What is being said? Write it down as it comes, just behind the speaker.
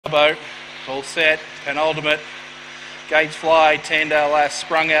Dubbo, all set, penultimate. Gates fly, Tandale Lass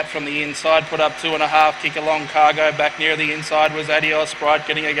sprung out from the inside, put up 2.5, kick along Cargo, back near the inside was Adios Sprite,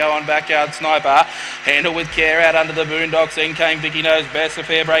 getting a go on Backyard Sniper, handle with care out under the Boondocks, then came Vicky Knows Best, a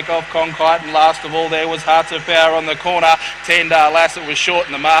fair break off Concite, and last of all there was Hearts of Power on the corner. Tandale Lass, it was short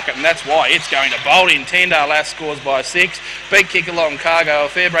in the market, and that's why it's going to bolt in. Tandale Lass scores by 6, big kick along Cargo, a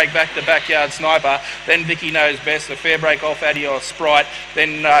fair break back to Backyard Sniper, then Vicky Knows Best, a fair break off Adios Sprite,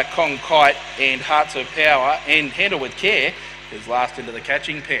 then Concite and Hearts of Power, and handle with care is last into the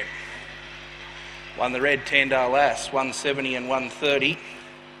catching pen. Won the red Tandale Lass, 170 and 130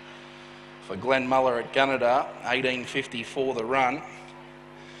 for Glenn Muller at Gunnedah, 18.54 the run,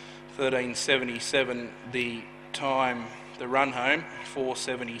 13.77 the time, the run home,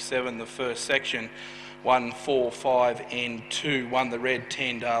 4.77 the first section, 1.45 and 2. Won the red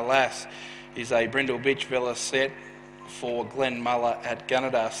Tandale Lass is a Brindle Bitch Villa set for Glenn Muller at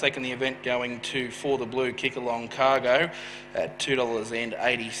Gunnedah. Second the event going to For the Blue Kick Along Cargo at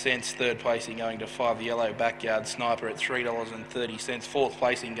 $2.80. Third placing going to 5 the Yellow Backyard Sniper at $3.30. Fourth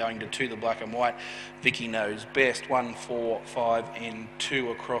placing going to 2 the Black and White Vicky Knows Best. 1, 4, 5 and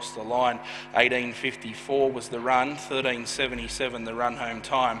 2 across the line. 18.54 was the run, 13.77 the run home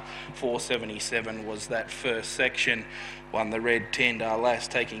time, 4.77 was that first section. Won the red Tandale Lass,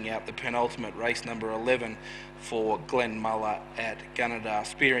 taking out the penultimate, race number 11 for Glenn Muller at Gunnedah.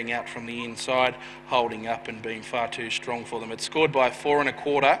 Spearing out from the inside, holding up and being far too strong for them. It scored by 4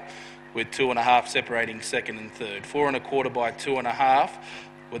 1/4 with 2.5 separating second and third. 4 1/4 by 2.5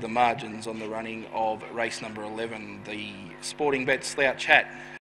 with the margins on the running of race number 11. The Sporting Bet Slouch Hat